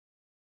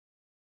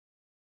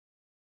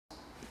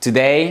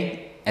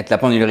Today, at La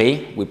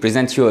Pendulerie, we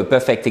present you a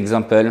perfect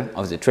example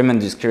of the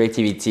tremendous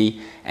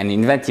creativity and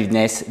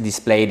inventiveness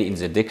displayed in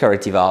the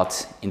decorative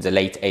art in the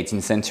late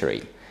 18th century.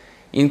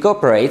 It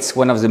incorporates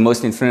one of the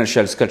most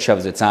influential sculptures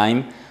of the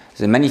time,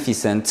 the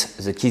magnificent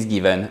The Kiss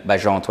Given by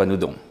Jean-Antoine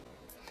Houdon.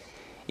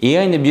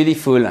 Here in a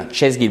beautiful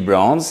chase-gilt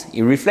bronze,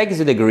 it reflects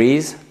the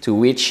degrees to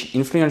which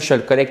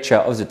influential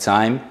collectors of the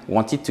time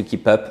wanted to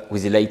keep up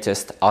with the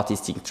latest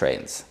artistic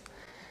trends.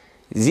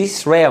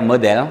 This rare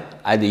model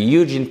had a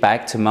huge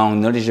impact among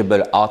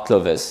knowledgeable art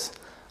lovers.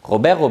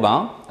 Robert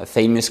Robin, a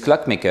famous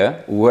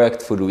clockmaker who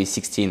worked for Louis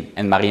XVI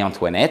and Marie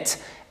Antoinette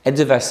at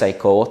the Versailles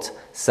court,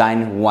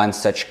 signed one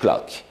such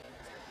clock.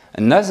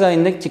 Another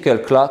identical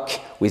clock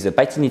with a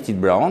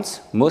patinated bronze,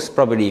 most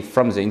probably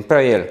from the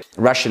Imperial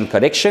Russian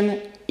collection,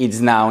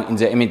 is now in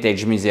the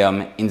Hermitage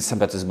Museum in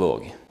St.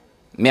 Petersburg.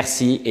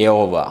 Merci et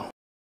au revoir.